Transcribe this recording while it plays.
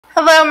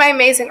Hello, my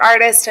amazing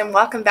artist, and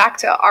welcome back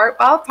to Art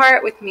While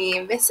Apart with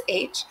me, Miss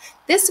H.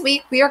 This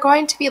week, we are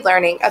going to be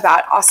learning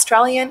about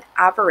Australian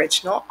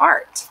Aboriginal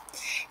art.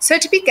 So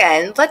to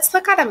begin, let's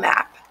look at a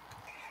map.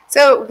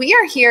 So we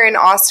are here in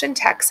Austin,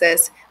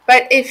 Texas,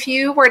 but if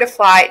you were to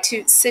fly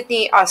to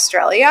Sydney,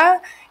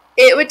 Australia,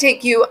 it would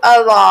take you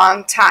a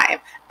long time,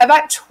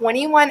 about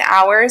 21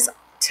 hours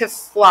to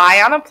fly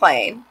on a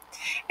plane.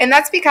 And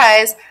that's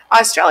because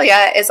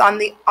Australia is on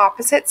the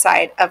opposite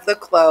side of the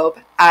globe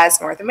as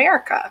North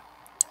America.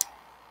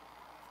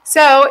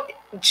 So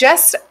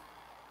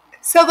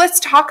let's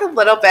talk a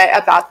little bit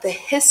about the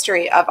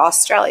history of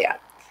Australia.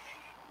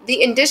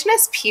 The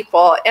indigenous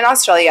people in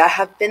Australia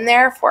have been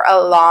there for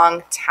a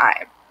long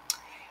time.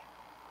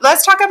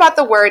 Let's talk about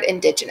the word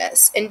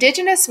indigenous.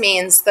 Indigenous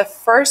means the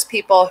first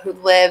people who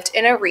lived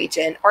in a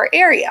region or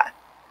area.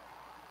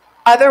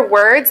 Other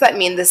words that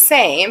mean the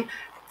same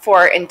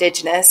for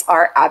indigenous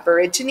are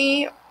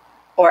Aborigine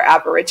or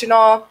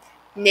Aboriginal,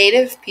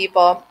 Native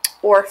people,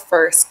 or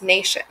First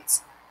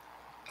Nations.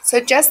 So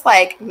just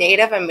like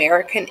Native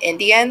American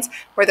Indians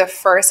were the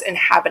first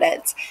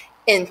inhabitants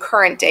in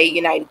current-day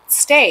United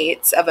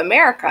States of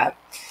America,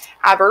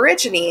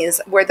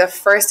 Aborigines were the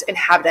first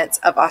inhabitants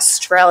of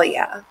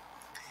Australia.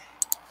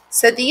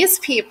 So these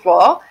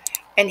people,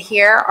 and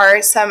here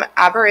are some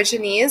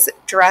Aborigines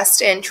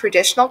dressed in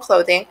traditional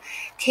clothing,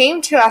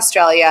 came to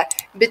Australia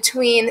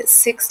between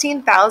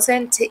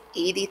 16,000 to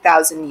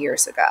 80,000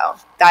 years ago.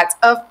 That's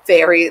a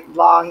very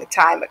long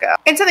time ago.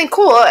 And something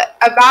cool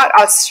about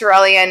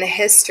Australian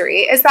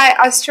history is that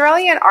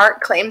Australian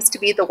art claims to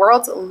be the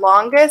world's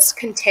longest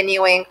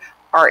continuing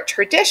art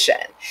tradition.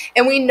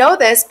 And we know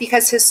this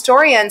because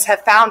historians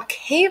have found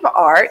cave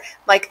art,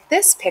 like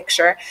this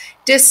picture,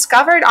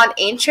 discovered on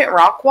ancient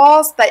rock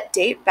walls that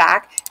date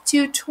back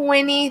to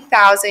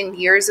 20,000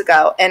 years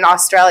ago in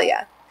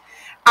Australia.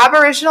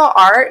 Aboriginal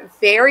art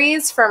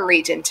varies from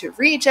region to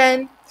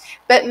region,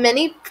 but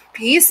many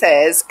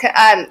pieces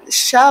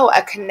show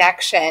a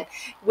connection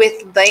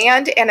with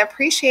land and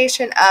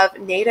appreciation of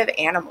native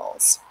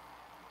animals.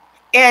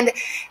 And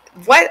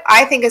what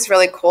I think is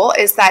really cool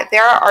is that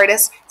there are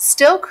artists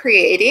still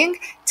creating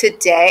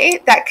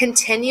today that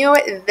continue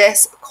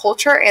this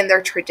culture and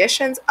their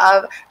traditions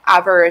of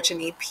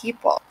Aborigine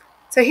people.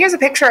 So here's a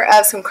picture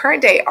of some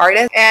current day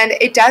artists, and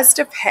it does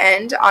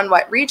depend on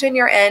what region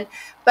you're in,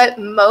 but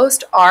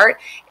most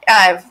art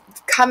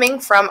coming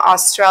from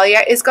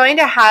Australia is going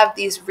to have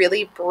these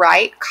really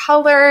bright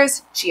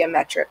colors,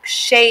 geometric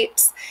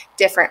shapes,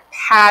 different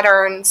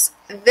patterns.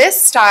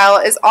 This style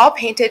is all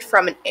painted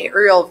from an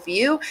aerial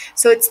view,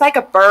 so it's like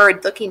a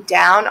bird looking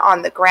down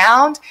on the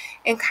ground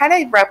and kind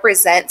of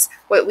represents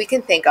what we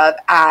can think of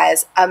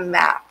as a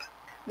map.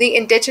 The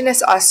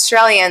indigenous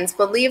Australians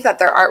believed that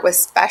their art was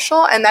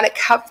special and that it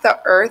kept the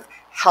earth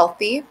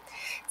healthy.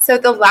 So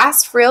the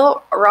last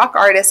real rock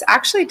artist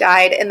actually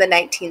died in the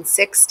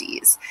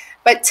 1960s.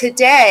 But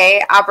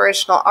today,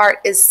 Aboriginal art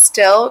is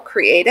still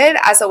created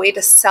as a way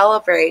to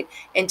celebrate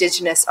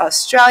indigenous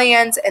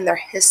Australians and their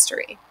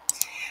history.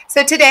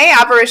 So today,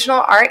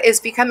 Aboriginal art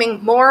is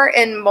becoming more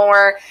and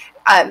more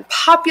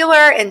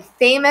popular and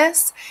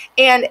famous,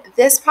 and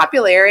this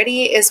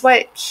popularity is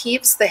what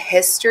keeps the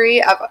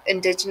history of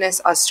Indigenous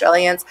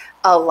Australians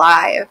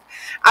alive.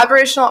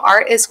 Aboriginal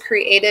art is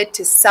created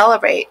to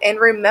celebrate and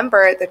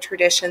remember the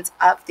traditions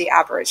of the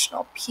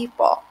Aboriginal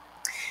people.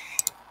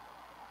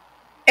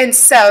 And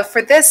so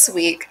for this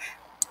week,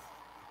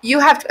 you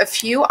have a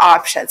few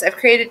options. I've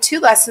created 2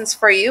 lessons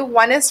for you.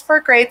 One is for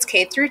grades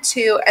K through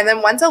 2, and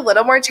then one's a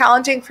little more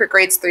challenging for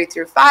grades 3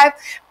 through 5,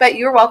 but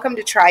you're welcome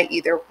to try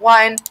either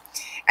one.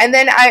 And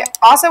then I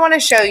also want to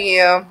show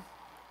you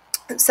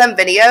some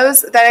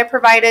videos that I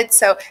provided.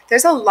 So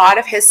there's a lot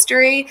of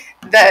history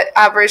that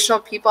Aboriginal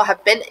people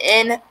have been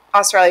in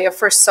Australia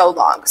for so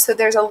long. So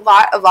there's a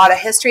lot of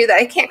history that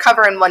I can't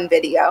cover in one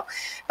video.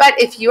 But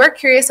if you are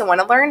curious and want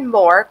to learn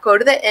more, go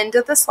to the end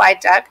of the slide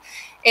deck.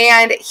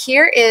 And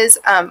here is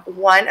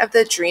one of the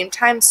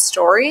Dreamtime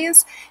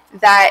stories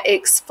that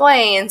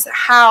explains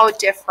how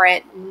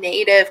different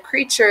native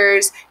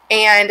creatures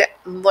and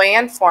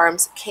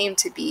landforms came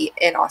to be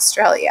in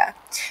Australia.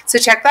 So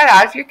check that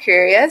out if you're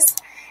curious.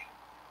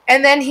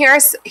 And then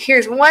here's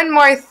one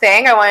more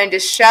thing I wanted to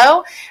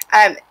show.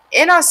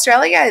 In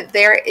Australia,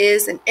 there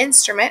is an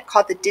instrument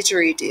called the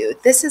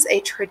didgeridoo. This is a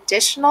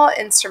traditional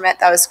instrument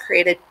that was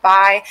created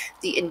by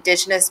the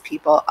indigenous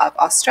people of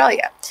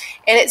Australia,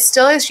 and it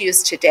still is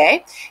used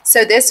today.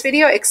 So this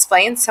video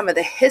explains some of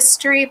the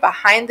history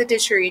behind the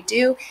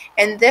didgeridoo,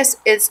 and this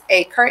is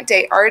a current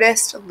day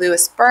artist,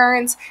 Lewis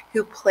Burns,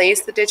 who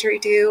plays the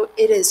didgeridoo.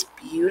 It is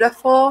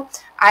beautiful.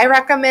 I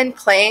recommend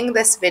playing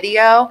this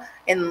video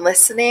and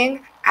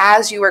listening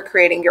as you are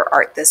creating your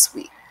art this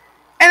week.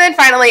 And then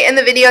finally, in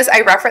the videos, I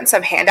reference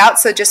some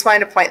handouts, so just wanted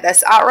to point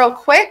this out real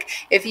quick.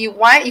 If you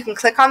want, you can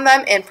click on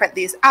them and print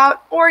these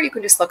out, or you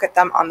can just look at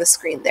them on the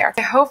screen there.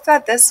 I hope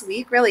that this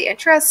week really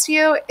interests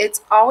you. It's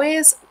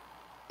always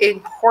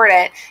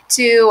important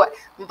to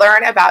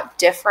learn about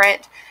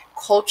different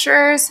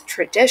cultures,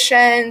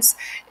 traditions,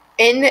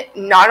 in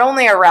not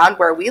only around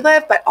where we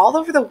live, but all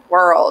over the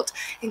world.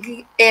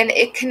 And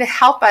it can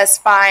help us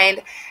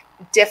find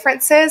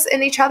differences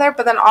in each other,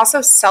 but then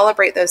also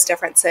celebrate those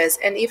differences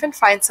and even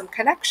find some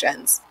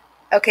connections.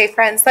 Okay,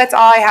 friends, that's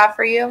all I have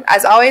for you.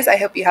 As always, I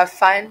hope you have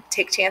fun,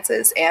 take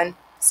chances, and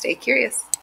stay curious.